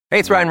Hey,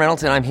 it's Ryan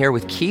Reynolds, and I'm here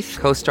with Keith,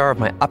 co-star of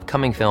my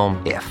upcoming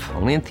film, If,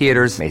 only in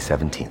theaters May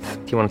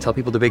 17th. Do you want to tell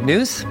people the big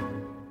news?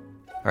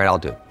 All right, I'll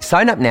do it.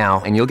 Sign up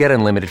now and you'll get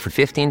unlimited for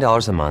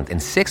 $15 a month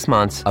and 6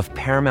 months of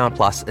Paramount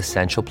Plus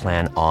Essential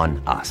Plan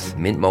on us.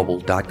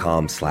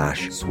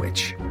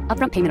 MintMobile.com/switch.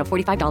 Upfront payment of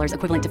 $45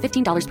 equivalent to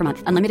 $15 per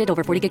month. Unlimited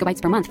over 40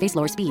 gigabytes per month. Face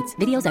lower speeds.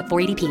 Videos at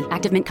 480p.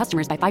 Active Mint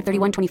customers by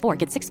 531.24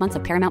 get 6 months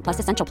of Paramount Plus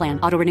Essential Plan.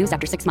 Auto renews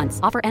after 6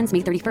 months. Offer ends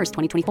May 31st,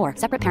 2024.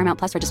 Separate Paramount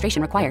Plus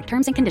registration required.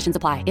 Terms and conditions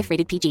apply if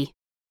rated PG.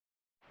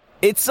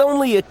 It's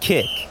only a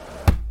kick.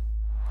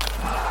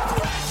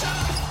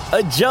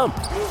 A jump.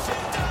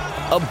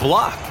 A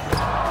block.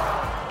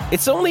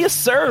 It's only a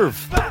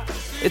serve.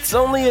 It's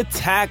only a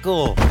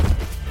tackle.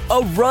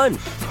 A run.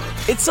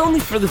 It's only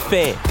for the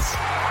fans.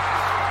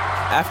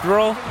 After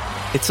all,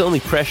 it's only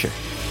pressure.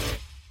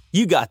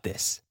 You got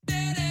this.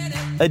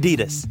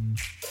 Adidas.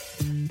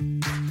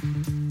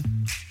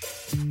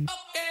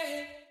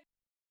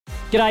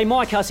 G'day,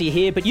 Mike Hussey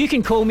here, but you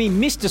can call me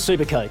Mr.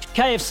 Supercoach.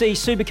 KFC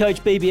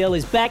Supercoach BBL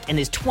is back and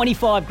there's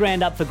 25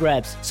 grand up for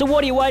grabs. So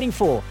what are you waiting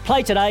for?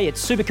 Play today at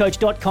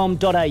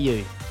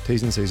supercoach.com.au.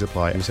 T's and C's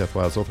apply. New South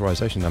Wales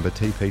authorisation number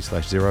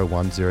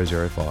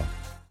TP/01005.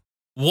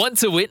 Want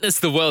to witness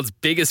the world's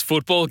biggest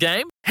football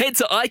game? Head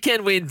to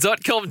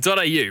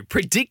iCanWin.com.au,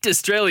 predict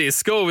Australia's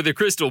score with a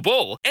crystal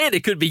ball, and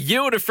it could be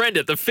you and a friend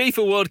at the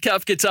FIFA World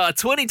Cup Qatar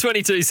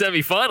 2022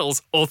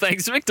 semi-finals, all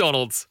thanks to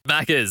McDonald's.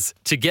 Maccas,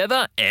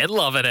 together and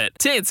loving it.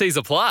 T&Cs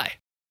apply.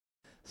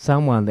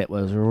 Someone that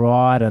was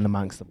right in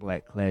amongst the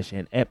Black Clash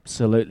and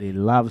absolutely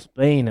loves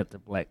being at the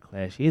Black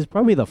Clash. He is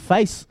probably the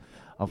face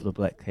of the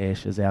Black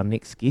Clash as our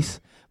next guest.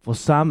 For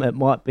some, it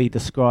might be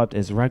described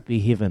as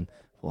rugby heaven.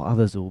 For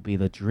others, it will be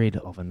the dread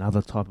of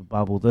another type of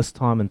bubble. This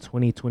time in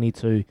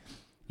 2022,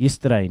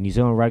 yesterday, New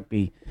Zealand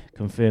Rugby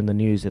confirmed the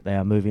news that they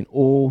are moving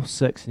all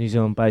 6 New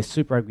Zealand-based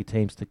Super Rugby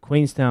teams to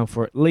Queenstown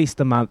for at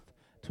least a month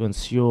to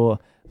ensure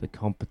the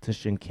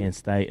competition can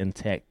stay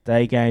intact.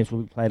 Day games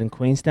will be played in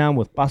Queenstown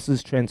with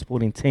buses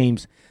transporting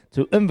teams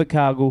to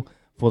Invercargill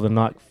for the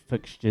night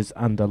fixtures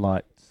under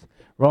lights.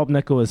 Rob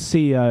Nichol is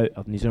CEO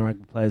of New Zealand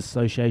Rugby Players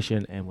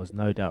Association and was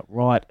no doubt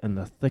right in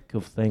the thick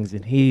of things,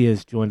 and he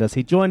has joined us.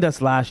 He joined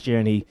us last year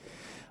and he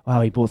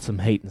brought some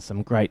heat and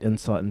some great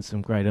insight and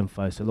some great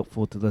info, so look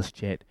forward to this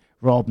chat.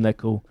 Rob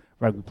Nichol,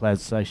 Rugby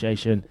Players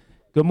Association.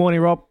 Good morning,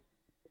 Rob.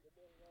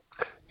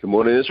 Good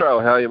morning, Israel.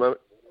 How are you, mate?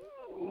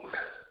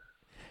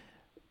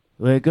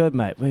 We're good,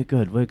 mate. We're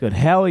good.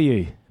 How are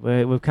you?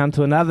 We've come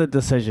to another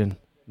decision,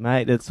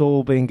 mate. It's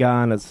all been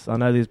going. I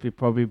know there's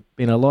probably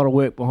been a lot of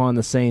work behind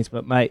the scenes,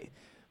 but, mate,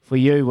 for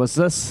you, was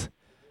this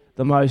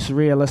the most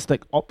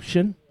realistic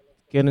option,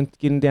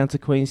 getting down to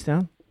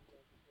Queenstown?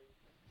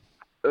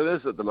 It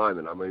is at the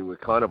moment. I mean, we're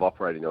kind of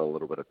operating on a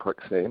little bit of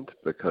quicksand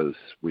because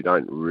we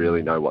don't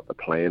really know what the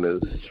plan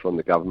is from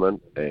the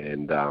government.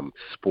 And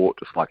sport,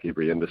 just like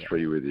every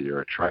industry, whether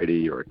you're a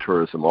tradie or a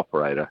tourism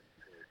operator,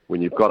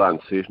 when you've got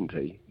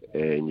uncertainty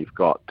and you've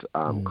got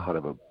kind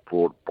of a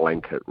broad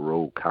blanket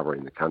rule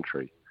covering the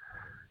country,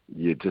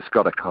 you just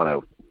got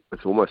to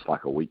it's almost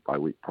like a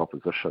week-by-week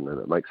proposition, and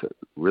it makes it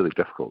really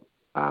difficult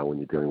when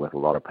you're dealing with a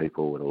lot of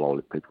people and a lot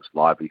of people's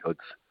livelihoods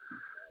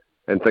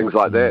and things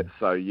like that.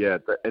 So, yeah,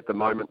 at the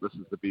moment, this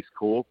is the best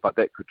call, but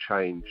that could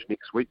change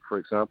next week, for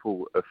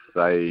example, if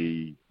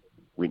they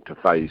went to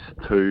phase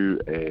 2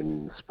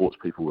 and sports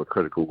people were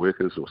critical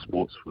workers or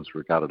sports was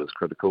regarded as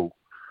critical,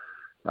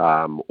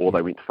 or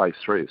they went to phase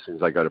 3. As soon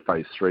as they go to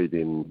phase 3,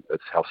 then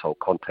it's household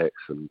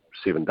contacts in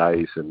 7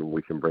 days, and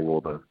we can bring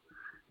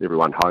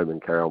everyone home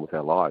and carry on with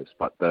our lives.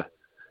 But the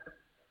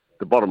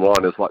bottom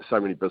line is, like so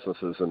many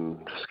businesses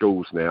and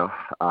schools now,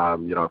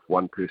 if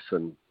one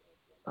person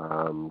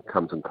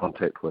comes in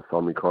contact with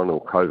Omicron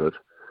or COVID,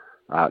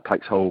 it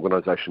takes the whole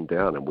organisation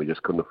down, and we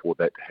just couldn't afford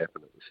that to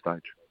happen at this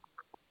stage.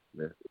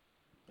 Yeah.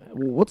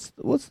 What's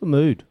the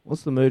mood?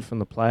 What's the mood from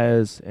the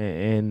players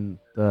and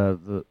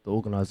the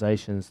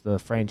organisations, the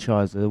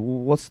franchise?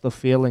 What's the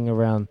feeling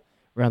around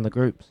the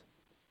groups?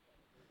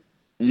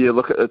 Yeah,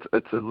 look,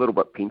 it's a little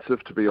bit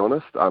pensive, to be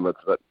honest. It's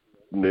a bit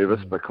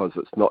nervous because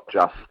it's not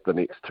just the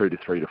next 2 to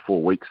 3 to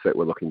 4 weeks that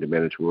we're looking to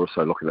manage. We're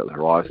also looking at the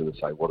horizon and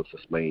say, what does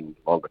this mean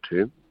longer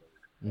term?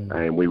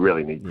 And we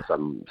really need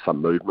some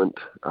movement,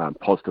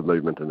 positive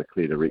movement in a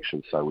clear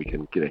direction so we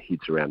can get our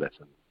heads around it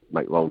and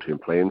make long-term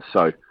plans.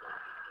 So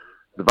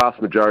the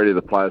vast majority of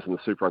the players in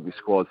the Super Rugby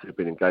squads have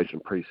been engaged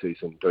in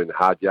pre-season doing the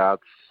hard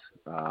yards.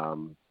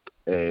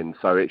 And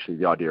so actually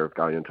the idea of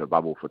going into a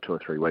bubble for 2 or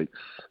 3 weeks,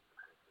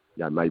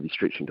 maybe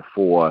stretching to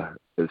 4,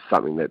 is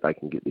something that they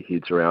can get their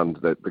heads around.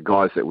 The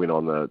guys that went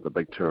on the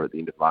big tour at the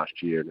end of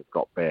last year and have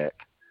got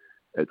back,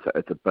 it's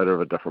a bit of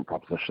a different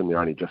proposition. They're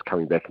only just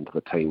coming back into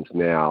the teams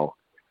now,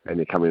 and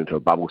they're coming into a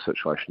bubble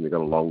situation. They've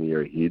got a long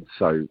year ahead.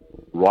 So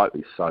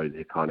rightly so,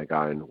 they're kind of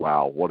going,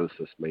 wow, what does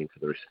this mean for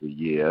the rest of the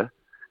year?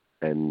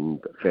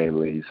 And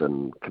families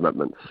and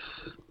commitments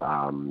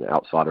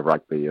outside of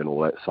rugby and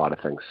all that side of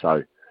things.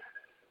 So,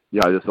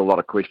 there's a lot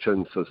of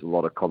questions, there's a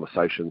lot of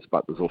conversations,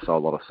 but there's also a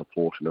lot of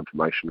support and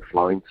information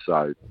flowing.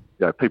 So,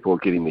 people are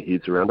getting their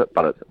heads around it,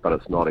 but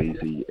it's not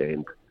easy.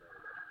 And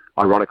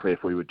ironically,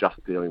 if we were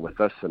just dealing with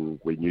this and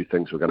we knew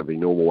things were going to be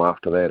normal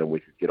after that and we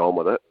could get on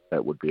with it,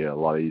 that would be a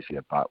lot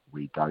easier. But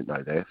we don't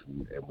know that,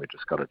 and we've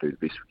just got to do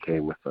the best we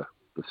can with the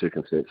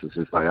circumstances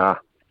as they are.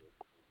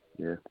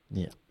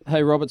 Yeah.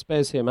 Hey, Roberts,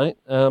 Baz here, mate.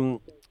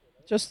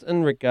 Just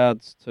in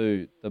regards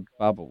to the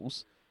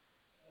bubbles,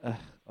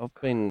 I've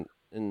been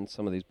in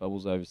some of these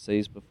bubbles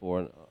overseas before,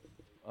 and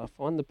I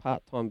find the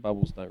part-time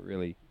bubbles don't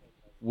really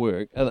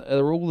work.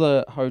 Are all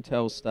the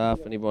hotel staff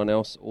and everyone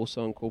else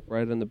also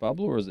incorporated in the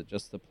bubble, or is it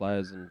just the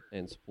players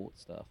and support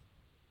staff?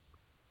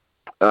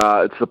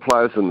 It's the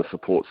players and the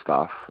support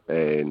staff,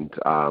 and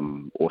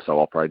also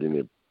operating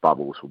their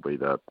bubbles will be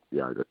the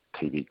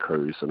TV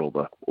crews and all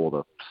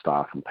the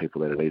staff and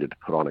people that are needed to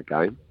put on a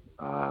game.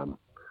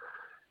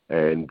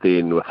 And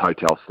then with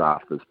hotel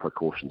staff, there's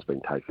precautions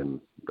being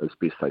taken as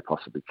best they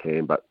possibly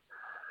can. But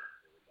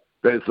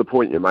that's the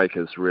point you make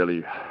is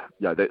really,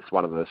 that's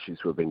one of the issues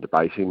we've been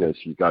debating is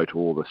you go to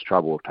all this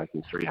trouble of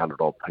taking 300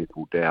 odd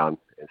people down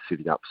and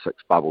setting up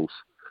 6 bubbles,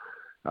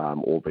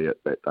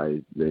 albeit that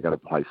they're going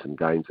to play some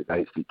games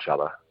against each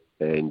other,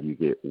 and you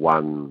get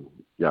one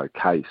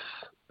case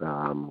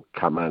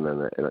come in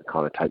and it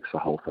kind of takes the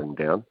whole thing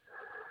down.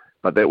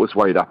 But that was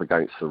weighed up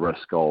against the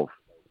risk of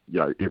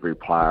every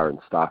player and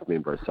staff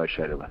member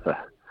associated with a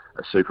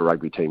Super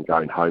Rugby team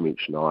going home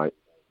each night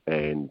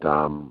and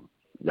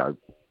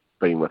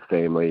being with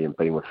family and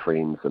being with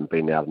friends and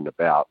being out and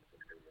about.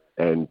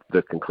 And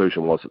the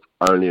conclusion was it's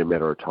only a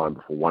matter of time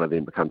before one of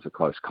them becomes a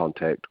close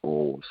contact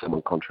or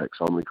someone contracts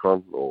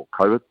Omicron or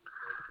COVID.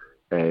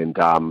 And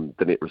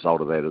the net result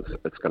of that is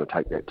it's going to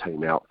take that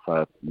team out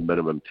for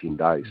minimum 10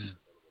 days,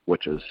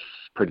 which is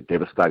pretty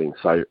devastating.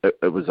 So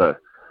it was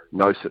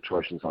no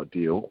situation's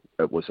ideal.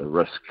 It was a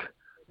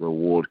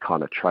risk-reward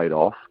kind of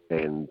trade-off,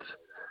 and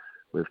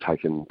we've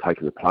taken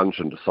the plunge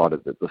and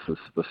decided that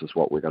this is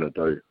what we're going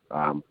to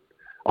do.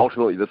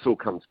 Ultimately, this all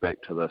comes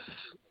back to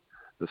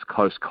this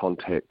close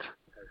contact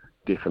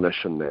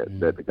definition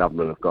that the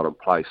government have got in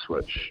place,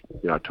 which,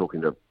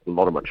 talking to a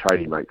lot of my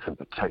tradie mates in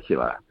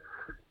particular,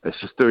 it's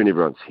just doing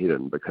everyone's head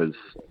in because,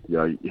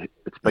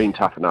 it's been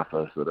tough enough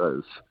as it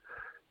is.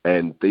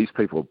 And these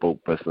people have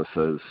built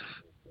businesses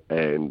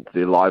and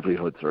their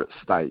livelihoods are at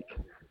stake.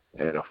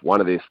 And if one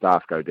of their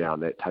staff go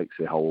down, that takes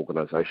their whole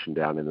organisation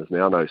down, and there's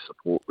now no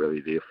support really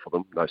there for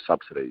them, no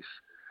subsidies.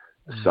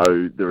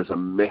 So there is a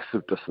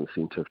massive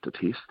disincentive to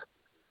test.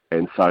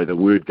 And so the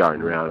word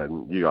going around,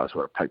 and you guys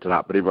would have picked it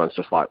up, but everyone's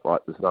just like, right,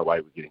 there's no way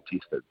we're getting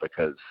tested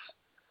because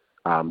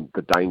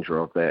the danger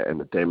of that and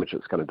the damage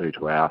it's going to do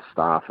to our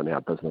staff and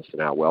our business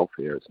and our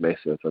welfare is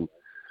massive. And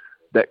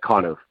that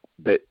kind of,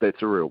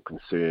 that's a real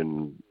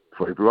concern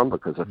for everyone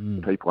because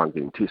if people aren't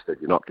getting tested,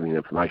 you're not getting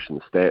information,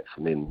 the stats,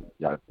 and then,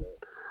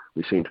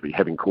 we seem to be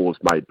having calls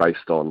made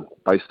based on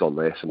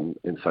that,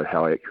 and so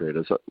how accurate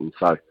is it? And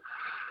so,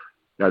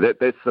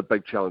 that's the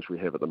big challenge we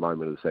have at the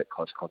moment is that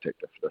close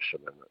contact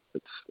definition, and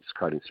it's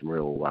creating some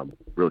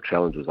real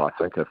challenges. I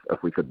think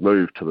if we could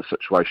move to the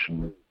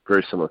situation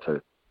very similar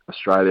to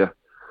Australia,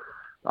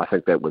 I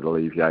think that would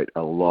alleviate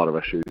a lot of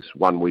issues.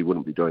 One, we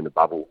wouldn't be doing the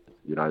bubble.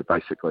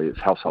 Basically it's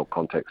household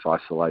contacts,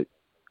 isolate,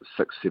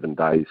 6-7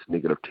 days,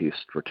 negative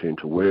test, return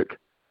to work.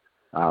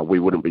 We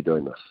wouldn't be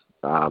doing this.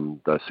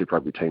 The Super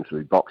Rugby teams will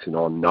be boxing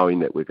on, knowing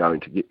that we're going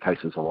to get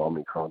cases of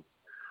Omicron.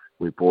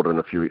 We've brought in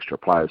a few extra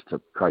players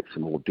to create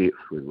some more depth.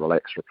 We've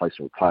relaxed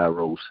replacement player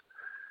rules,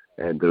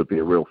 and there'll be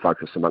a real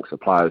focus amongst the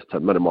players to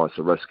minimise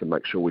the risk and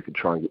make sure we can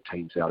try and get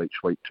teams out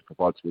each week to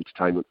provide some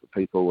entertainment for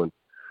people. And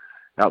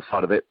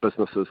outside of that,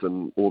 businesses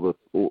and all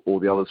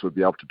the others would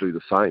be able to do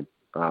the same,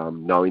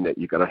 knowing that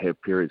you're going to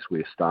have periods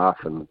where staff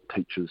and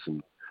teachers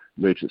and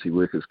emergency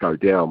workers go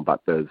down,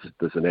 but there's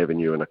an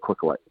avenue and a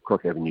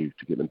quick avenue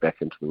to get them back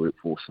into the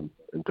workforce and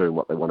doing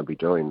what they want to be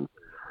doing.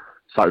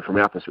 So from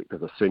our perspective,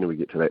 the sooner we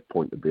get to that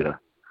point, the better.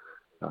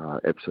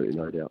 Absolutely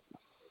no doubt.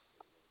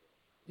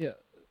 Yeah,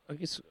 I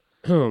guess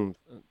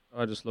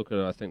I just look at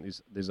it, I think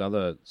there's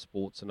other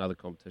sports and other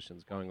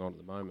competitions going on at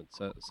the moment.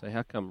 So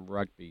how come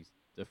rugby's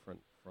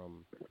different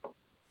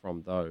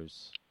from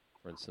those?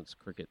 For instance,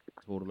 cricket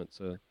tournaments,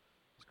 there's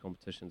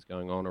competitions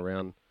going on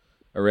around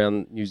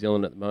New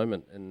Zealand at the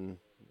moment, and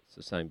it's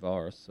the same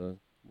virus. So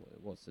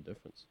what's the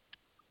difference?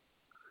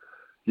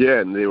 Yeah,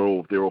 and they're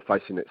all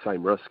facing that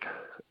same risk,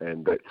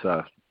 and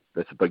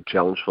that's a big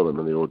challenge for them,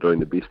 and they're all doing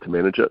their best to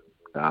manage it.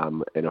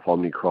 And if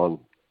Omicron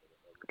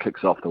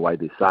kicks off the way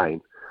they're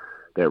saying,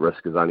 that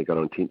risk is only going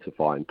to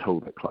intensify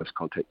until that close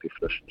contact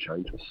definition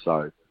changes.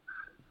 So,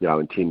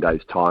 in 10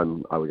 days'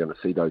 time, are we going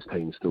to see those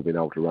teams still being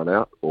able to run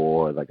out,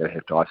 or are they going to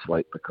have to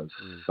isolate because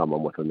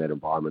someone within that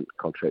environment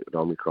contracted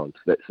Omicron?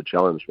 So that's the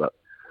challenge. But,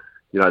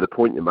 the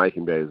point you're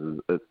making, Baz,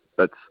 is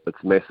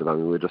it's massive. I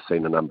mean, we've just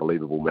seen an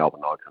unbelievable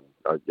Melbourne Open,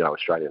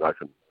 Australian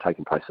Open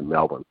taking place in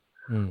Melbourne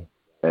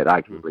at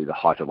arguably the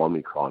height of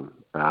Omicron.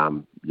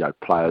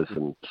 Players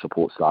and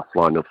support staff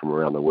flying in from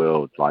around the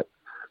world. Like,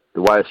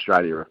 the way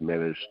Australia have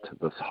managed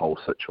this whole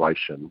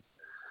situation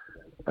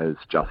is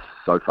just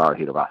so far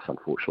ahead of us,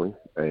 unfortunately.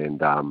 And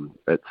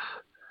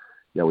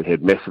we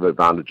had massive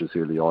advantages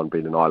early on,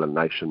 being an island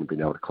nation,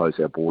 being able to close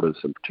our borders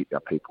and protect our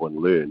people and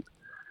learn.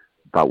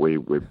 But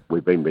we've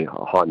been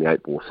behind the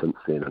 8 ball since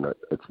then, and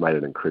it's made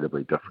it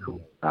incredibly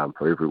difficult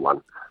for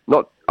everyone.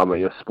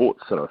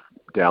 Sport's sort of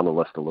down the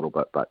list a little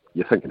bit, but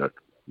you're thinking of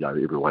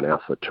everyone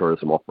else, the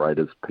tourism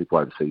operators, people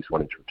overseas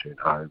wanting to return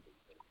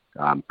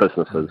home,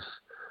 businesses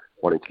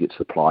wanting to get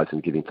supplies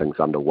and getting things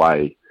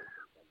underway.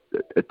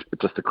 It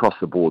just across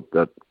the board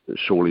that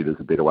surely there's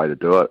a better way to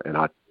do it. And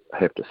I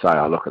have to say,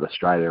 I look at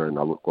Australia and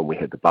I look when we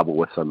had the bubble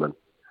with them, and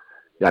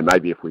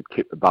maybe if we'd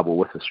kept the bubble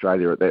with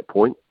Australia at that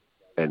point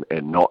and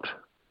not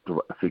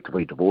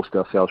effectively divorced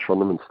ourselves from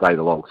them and stayed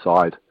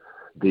alongside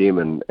them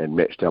and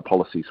matched our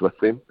policies with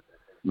them,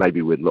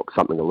 maybe we'd look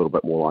something a little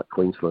bit more like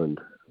Queensland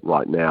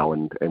right now,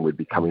 and we'd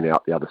be coming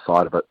out the other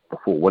side of it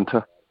before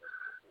winter,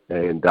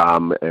 and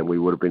we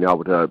would have been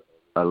able to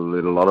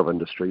let a lot of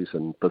industries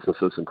and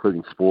businesses,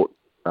 including sport,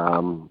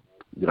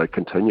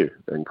 continue,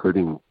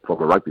 including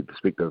from a rugby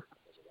perspective,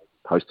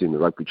 hosting the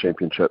rugby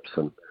championships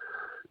and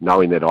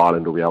knowing that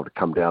Ireland will be able to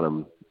come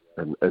down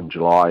in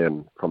July,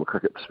 and from a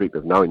cricket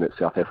perspective, knowing that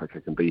South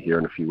Africa can be here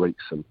in a few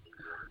weeks, and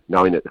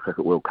knowing that the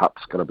Cricket World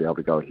Cup's going to be able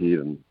to go ahead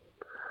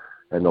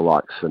and the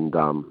likes, and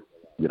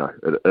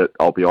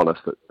I'll be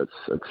honest,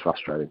 it's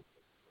frustrating.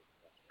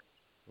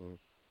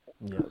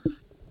 Yeah,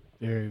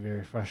 very,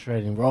 very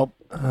frustrating, Rob.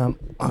 I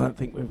don't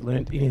think we've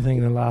learnt anything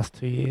in the last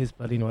 2 years,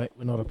 but anyway,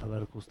 we're not a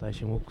political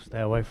station. We'll stay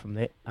away from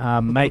that.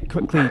 Mate,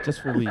 quickly,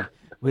 just before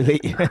we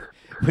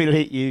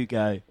let you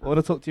go, I want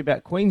to talk to you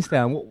about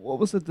Queenstown. What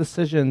was the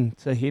decision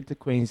to head to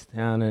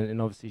Queenstown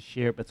and obviously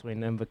share it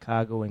between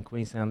Invercargill and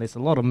Queenstown? There's a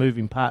lot of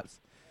moving parts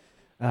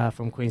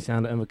from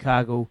Queenstown to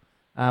Invercargill.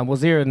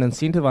 Was there an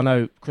incentive? I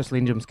know Chris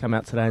Lendrum's come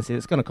out today and said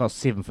it's going to cost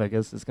 7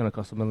 figures. It's going to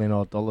cost $1 million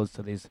odd,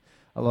 so there's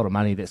a lot of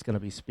money that's going to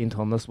be spent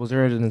on this. Was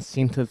there an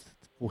incentive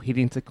for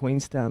heading to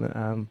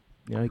Queenstown,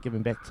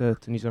 giving back to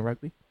New Zealand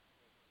Rugby?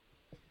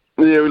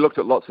 Yeah, we looked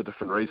at lots of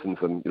different reasons,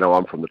 and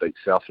I'm from the deep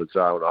south of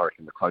Zone, and I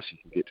reckon the closer you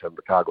can get to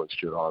Invercargill and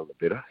Stewart Island,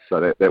 the better. So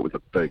that was a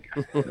big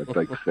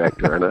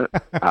factor in it.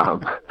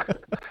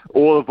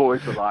 All the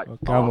boys were like,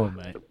 come on,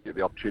 mate. Get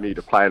the opportunity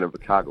to play in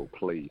Invercargill,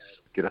 please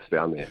get us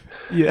down there.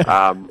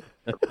 Yeah.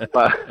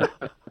 But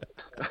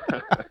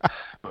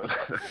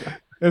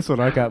that's what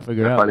I can't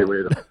figure out. Funny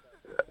way to.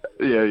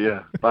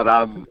 Yeah. But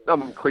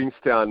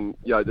Queenstown,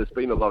 there's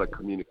been a lot of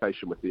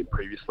communication with them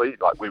previously.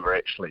 Like, we were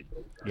actually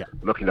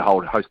looking to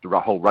host a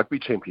whole rugby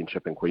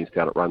championship in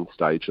Queenstown at run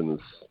stage, and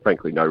there's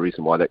frankly no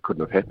reason why that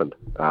couldn't have happened,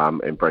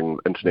 and bring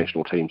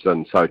international teams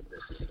in. So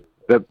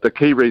the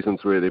key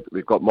reasons were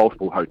they've got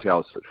multiple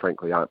hotels that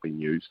frankly aren't being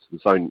used.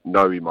 There's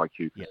no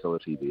MIQ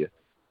facility there.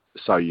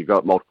 So you've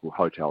got multiple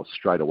hotels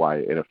straight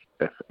away, and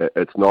if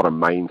it's not a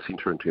main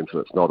centre in terms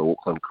of it's not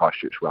Auckland,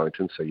 Christchurch,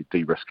 Wellington, so you're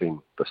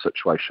de-risking the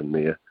situation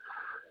there.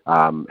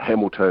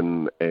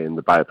 Hamilton and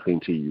the Bay of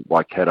Plenty,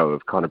 Waikato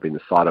have kind of been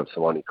the site of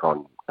some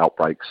Omicron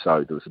outbreaks,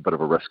 so there was a bit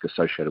of a risk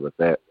associated with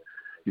that.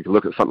 You can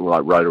look at something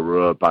like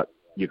Rotorua, but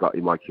you've got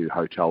MIQ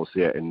hotels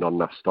there and not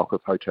enough stock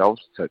of hotels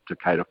to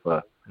cater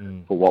for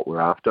what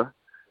we're after.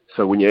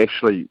 So when you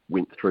actually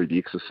went through the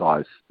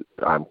exercise,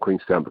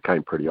 Queenstown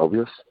became pretty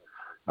obvious.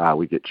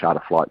 We get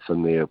charter flights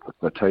in there with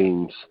the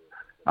teams.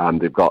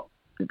 They've got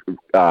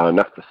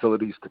enough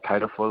facilities to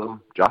cater for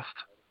them,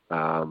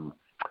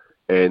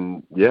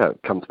 and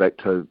it comes back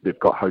to they've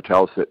got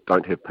hotels that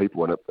don't have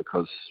people in it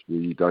because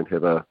we don't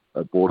have a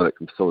border that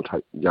can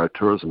facilitate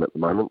tourism at the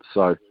moment.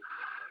 So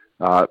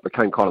it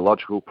became kind of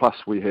logical. Plus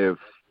we have,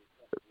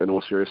 in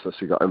all seriousness,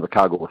 we've got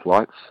Invercargill with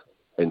lights,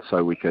 and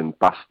so we can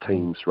bus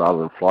teams rather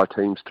than fly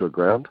teams to a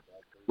ground,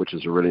 which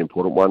is a really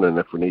important one. And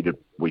if we needed,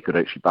 we could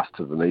actually bus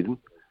to Dunedin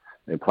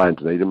and play in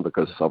Dunedin,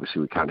 because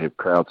obviously we can't have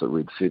crowds at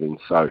red settings.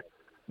 So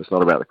it's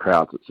not about the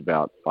crowds, it's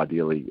about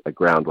ideally a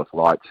ground with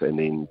lights, and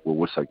then we'll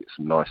also get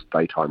some nice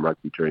daytime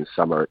rugby during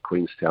summer at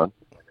Queenstown.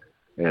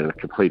 And a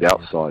complete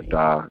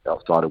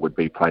outsider would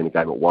be playing a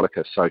game at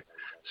Wanaka. So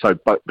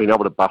but being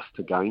able to bus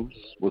to games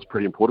was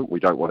pretty important. We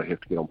don't want to have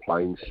to get on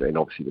planes, and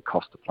obviously the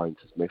cost of planes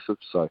is massive.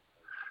 So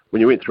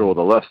when you went through all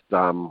the list,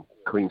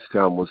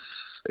 Queenstown was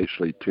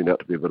actually turned out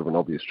to be a bit of an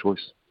obvious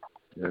choice.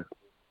 Yeah.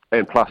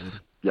 And plus,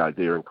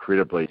 they're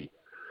incredibly,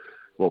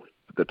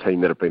 the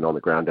team that have been on the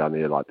ground down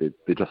there, like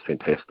they're just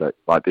fantastic.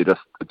 Like they're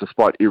just,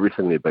 despite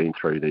everything they've been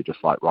through, they're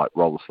just like, right,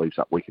 roll the sleeves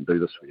up, we can do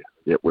this for you.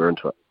 Yeah, we're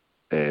into it.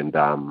 And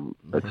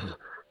it's,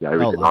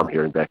 everything I'm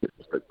hearing back, it's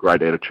just a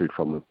great attitude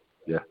from them.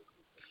 Yeah.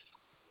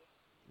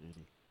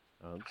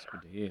 It's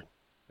good to hear.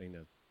 Being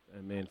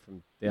a man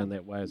from down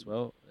that way as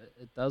well,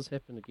 it does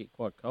happen to get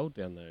quite cold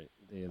down there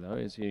though,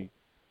 as you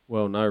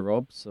well know,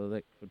 Rob, so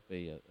that could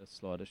be a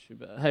slight issue.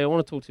 But hey, I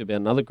want to talk to you about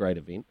another great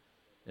event,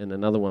 and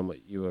another one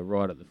that you were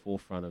right at the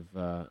forefront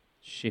of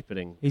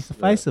shepherding. He's the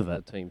face of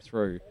it. Team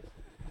through.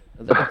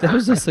 That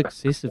was the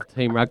success of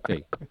Team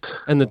Rugby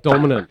and the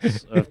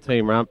dominance of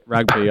Team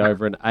Rugby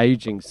over an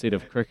ageing set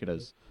of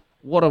cricketers.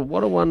 What a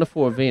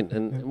wonderful event,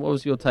 and what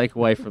was your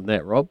takeaway from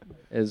that, Rob,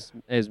 as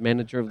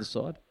manager of the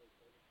side?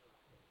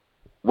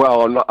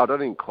 Well, I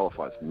don't even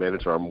qualify as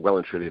manager. I'm well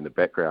and truly in the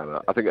background.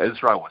 I think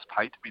Israel was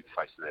paid to be the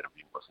face of that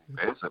event, wasn't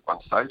Baz, at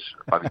one stage?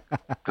 But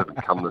he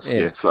didn't come this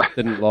year, so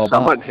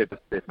someone had to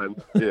step in.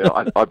 Yeah,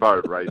 I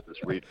borrowed Ray's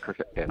red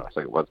cricket hat, I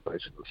think, at one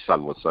stage. The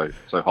sun was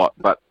so hot.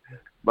 But,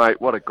 mate,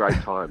 what a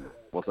great time,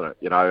 wasn't it?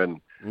 You know,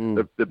 and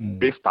the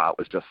best part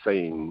was just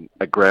seeing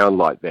a ground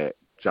like that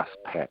just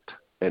packed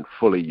and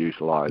fully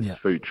utilised. Yeah.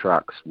 Food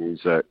trucks,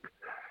 music,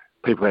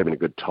 people having a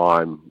good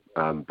time.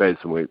 Baz,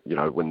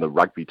 when the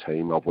rugby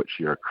team, of which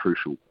you're a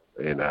crucial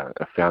and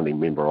a founding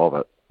member of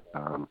it,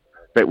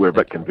 but we're a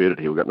bit converted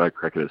here. We've got no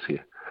cricketers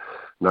here.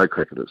 No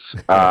cricketers.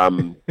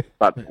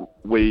 But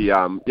we,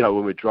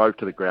 when we drove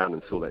to the ground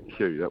and saw that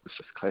queue, that was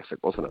just classic,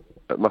 wasn't it?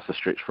 It must have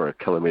stretched for a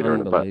kilometre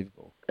and a bit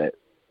at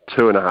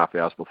 2.5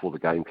 hours before the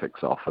game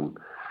kicks off. And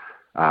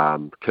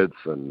kids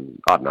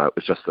and, I don't know, it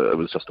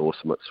was just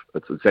awesome.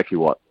 It's exactly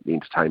what the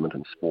entertainment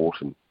and sport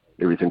and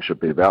everything should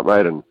be about,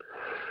 mate. And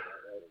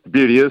the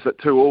beauty is at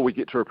 2-2 we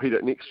get to repeat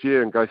it next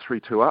year and go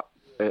 3-2 up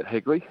at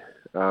Hagley.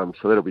 So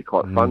that'll be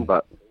quite fun.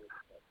 But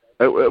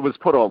it was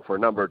put on for a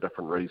number of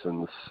different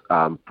reasons.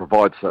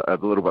 Provides a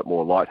little bit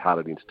more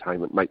light-hearted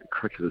entertainment, make the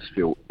cricketers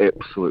feel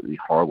absolutely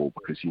horrible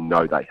because you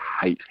know they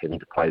hate having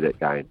to play that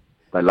game.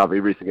 They love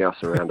everything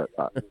else around it,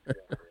 but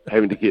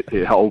having to get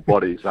their whole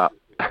bodies up.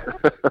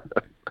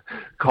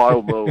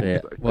 Kyle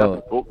Mills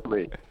doesn't talk to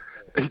me.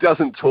 He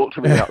doesn't talk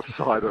to me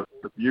outside of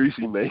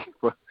abusing me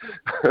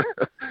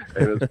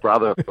and his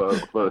brother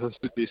for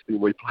suggesting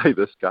we play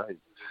this game.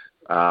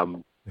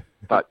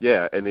 But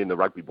yeah, and then the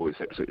rugby boys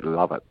absolutely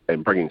love it,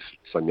 and bringing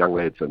some young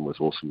lads in was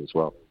awesome as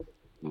well.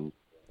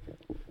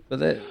 But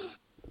that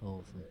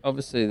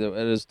obviously it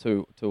is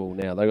 2-2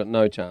 now. They got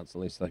no chance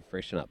unless they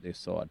freshen up their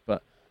side.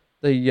 But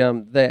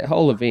the that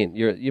whole event,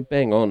 you're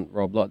bang on,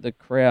 Rob. Like the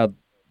crowd,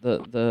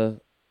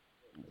 the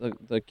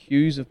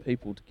queues of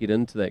people to get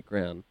into that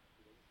ground.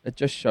 It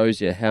just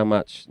shows you how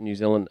much New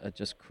Zealand are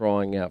just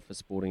crying out for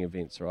sporting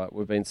events, right?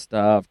 We've been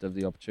starved of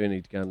the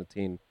opportunity to go and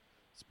attend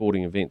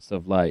sporting events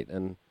of late,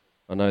 and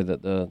I know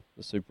that the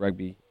Super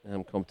Rugby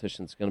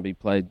competition is going to be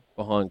played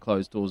behind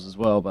closed doors as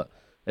well, but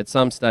at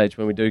some stage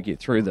when we do get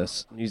through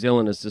this, New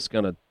Zealand is just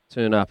going to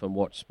turn up and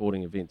watch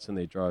sporting events in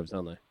their droves,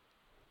 aren't they?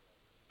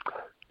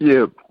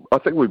 Yeah, I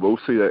think we will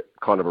see that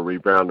kind of a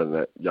rebound, and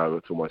that,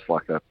 it's almost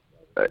like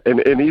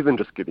and even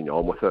just getting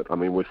on with it. I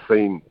mean, we've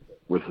seen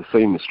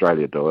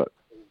Australia do it.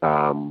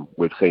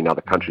 We've seen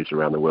other countries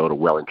around the world are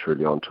well and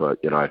truly onto it.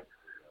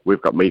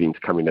 We've got meetings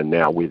coming in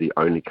now. We're the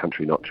only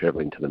country not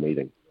travelling to the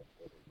meeting.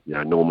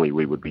 Normally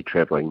we would be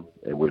travelling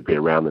and we'd be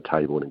around the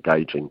table and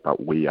engaging,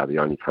 but we are the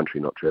only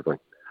country not travelling.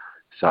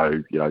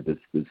 So,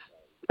 there's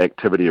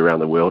activity around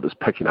the world is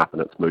picking up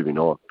and it's moving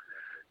on.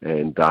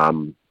 And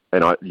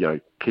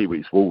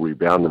Kiwis will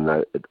rebound,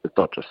 and it's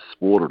not just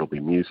sport, it'll be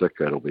music,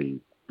 it'll be,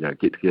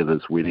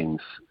 get-togethers,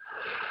 weddings,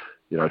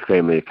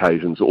 family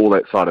occasions, all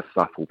that side of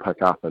stuff will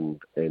pick up and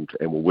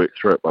we'll work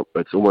through it. But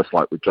it's almost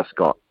like we're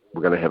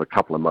going to have a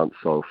couple of months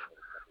of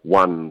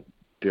one,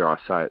 dare I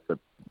say it, the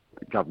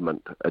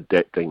government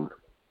adapting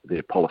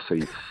their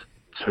policies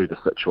to the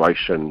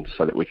situation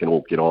so that we can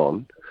all get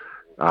on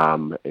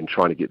and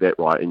trying to get that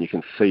right. And you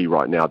can see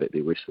right now that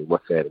they're wrestling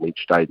with that, and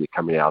each day they're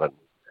coming out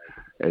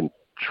and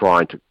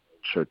trying to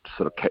sort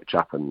of catch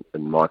up in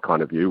my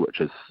kind of view, which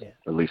is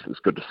at least it's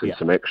good to see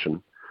some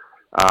action.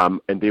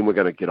 And then we're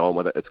going to get on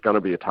with it. It's going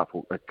to be a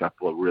couple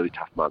of really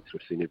tough months.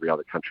 We've seen every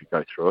other country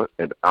go through it,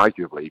 and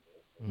arguably,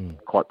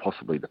 quite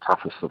possibly the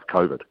toughest of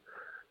COVID.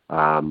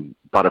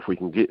 But if we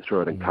can get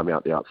through it and come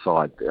out the other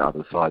side,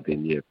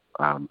 then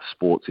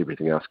sports,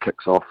 everything else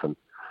kicks off. And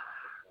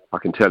I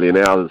can tell you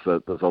now,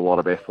 there's a lot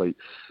of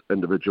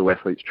individual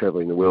athletes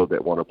travelling the world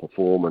that want to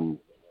perform,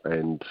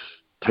 and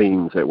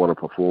teams that want to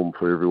perform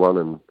for everyone.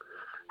 And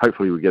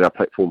hopefully we get our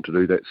platform to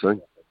do that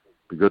soon.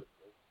 Be good.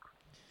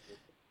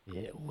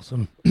 Yeah,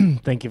 awesome.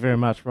 Thank you very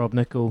much, Rob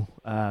Nichol,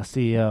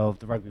 CEO of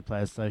the Rugby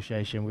Players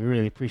Association. We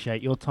really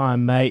appreciate your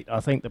time, mate. I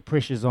think the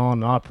pressure's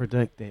on. I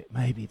predict that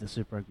maybe the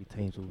Super Rugby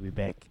teams will be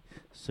back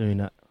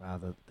sooner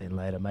rather than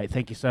later, mate.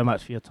 Thank you so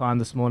much for your time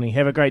this morning.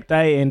 Have a great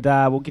day, and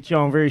we'll get you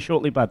on very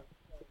shortly, bud.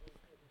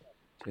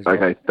 Cheers,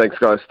 okay, thanks,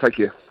 guys. Take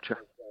care. Ciao.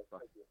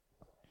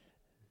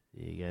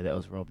 There you go, that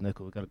was Rob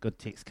Nichol. We've got a good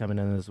text coming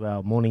in as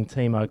well. Morning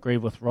team, I agree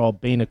with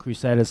Rob. Being a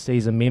Crusaders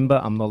season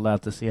member, I'm not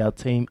allowed to see our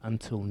team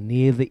until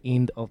near the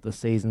end of the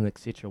season,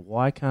 etc.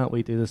 Why can't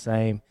we do the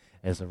same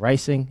as the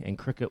Racing and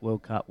Cricket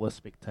World Cup with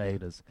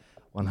spectators?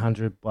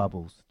 100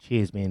 bubbles.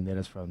 Cheers, man. That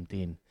is from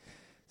Den.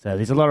 So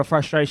there's a lot of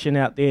frustration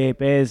out there,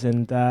 Baz,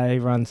 and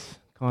everyone's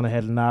kind of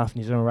had enough.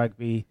 New Zealand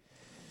Rugby,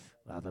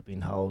 they've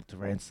been held to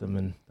ransom,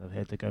 and they've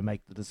had to go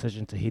make the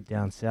decision to head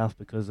down south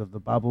because of the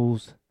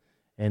bubbles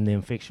and the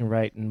infection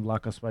rate. And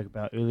like I spoke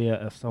about earlier,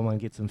 if someone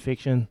gets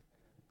infection,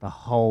 the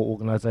whole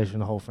organisation,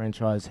 the whole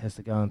franchise has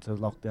to go into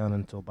lockdown,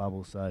 into a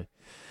bubble. So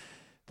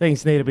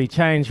things need to be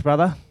changed,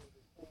 brother.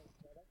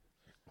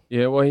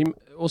 Yeah, well,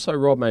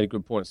 Rob made a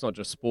good point. It's not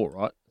just sport,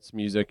 right? It's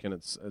music, and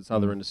it's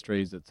other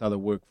industries, it's other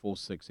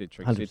workforce,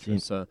 etc., etc.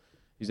 So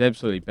he's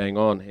absolutely bang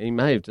on. He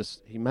may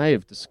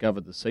have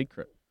discovered the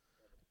secret.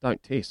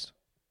 Don't test.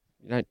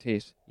 You don't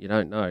test, you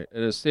don't know.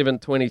 It is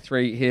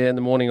 7:23 here in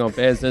the morning on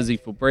Baz and Izzy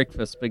for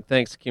breakfast. Big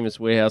thanks to Chemist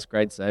Warehouse.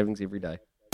 Great savings every day.